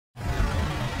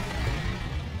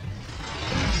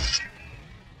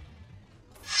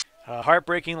A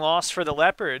heartbreaking loss for the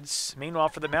Leopards. Meanwhile,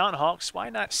 for the Mountain Hawks, why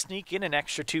not sneak in an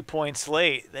extra 2 points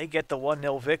late? They get the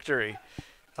 1-0 victory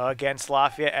against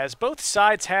Lafayette, as both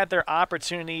sides had their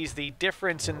opportunities. The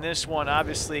difference in this one,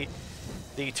 obviously,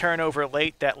 the turnover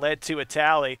late that led to a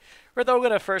tally. We're though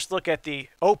going to first look at the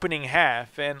opening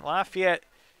half, and Lafayette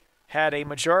had a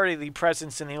majority of the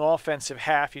presence in the offensive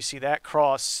half. You see that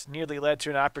cross nearly led to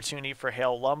an opportunity for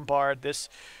Hale Lombard. This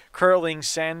curling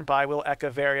send by Will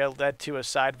Echeverria led to a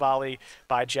side volley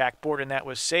by Jack Borden that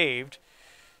was saved.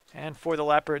 And for the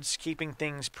Leopards, keeping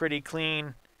things pretty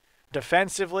clean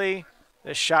defensively.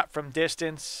 This shot from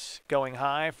distance going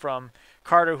high from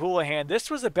Carter Houlihan. This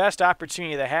was the best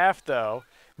opportunity of the half, though.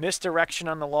 Misdirection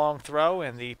on the long throw,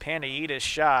 and the Panaitis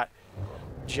shot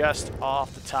just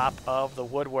off the top of the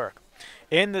woodwork.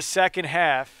 In the second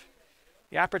half,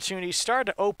 the opportunities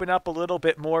started to open up a little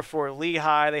bit more for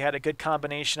Lehigh. They had a good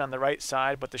combination on the right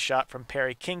side, but the shot from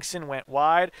Perry Kingston went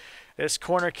wide. This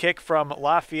corner kick from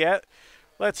Lafayette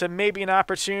led to maybe an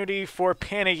opportunity for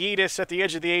Panaitis at the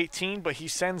edge of the 18, but he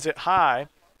sends it high.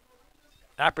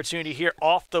 Opportunity here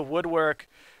off the woodwork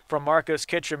from Marcos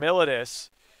Kitramilidis.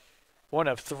 One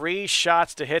of 3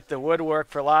 shots to hit the woodwork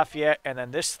for Lafayette, and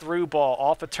then this through ball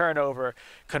off a turnover,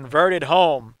 converted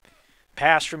home.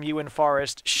 Pass from Ewan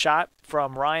Forrest, shot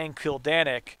from Ryan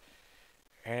Kildanik,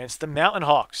 and it's the Mountain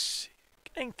Hawks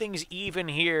getting things even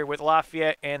here with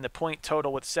Lafayette and the point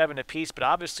total with 7 apiece, but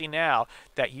obviously now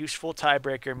that useful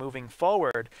tiebreaker moving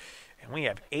forward, and we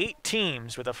have 8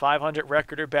 teams with a 500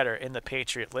 record or better in the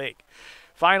Patriot League.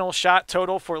 Final shot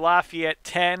total for Lafayette,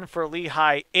 10, for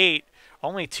Lehigh, 8.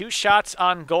 Only 2 shots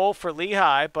on goal for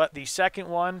Lehigh, but the second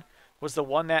one was the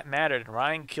one that mattered. And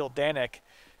Ryan Kildanik,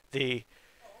 the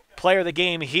player of the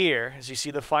game here, as you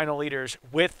see the final leaders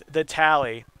with the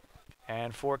tally.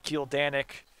 And for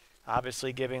Kildanik,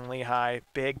 obviously giving Lehigh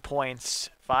big points,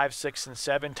 5, 6, and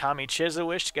 7. Tommy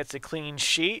Chizowish gets a clean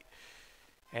sheet.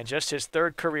 And just his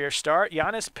 3rd career start.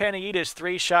 Giannis Panaitis,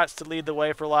 3 shots to lead the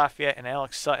way for Lafayette, and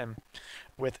Alex Sutton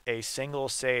with a single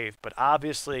save. But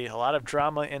obviously a lot of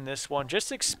drama in this one.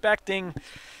 Just expecting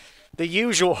the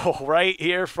usual right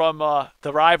here from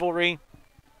the rivalry.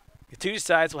 The 2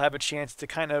 sides will have a chance to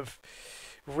kind of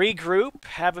regroup,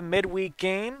 have a midweek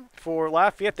game. For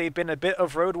Lafayette, they've been a bit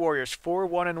of road warriors,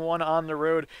 4-1-1 on the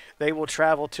road. They will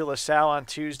travel to LaSalle on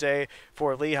Tuesday.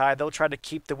 For Lehigh, they'll try to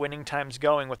keep the winning times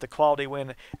going with the quality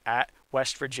win at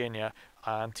West Virginia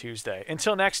on Tuesday.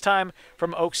 Until next time,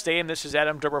 from Oak Stadium, this is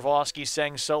Adam Dobrovolsky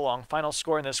saying so long. Final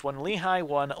score in this one, Lehigh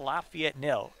 1, Lafayette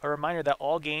 0. A reminder that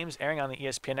all games airing on the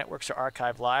ESPN networks are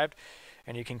archived live,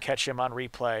 and you can catch them on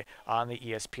replay on the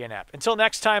ESPN app. Until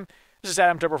next time, this is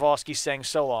Adam Dobrovolsky saying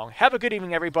so long. Have a good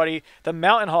evening, everybody. The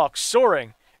Mountain Hawks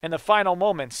soaring in the final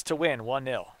moments to win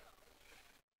 1-0.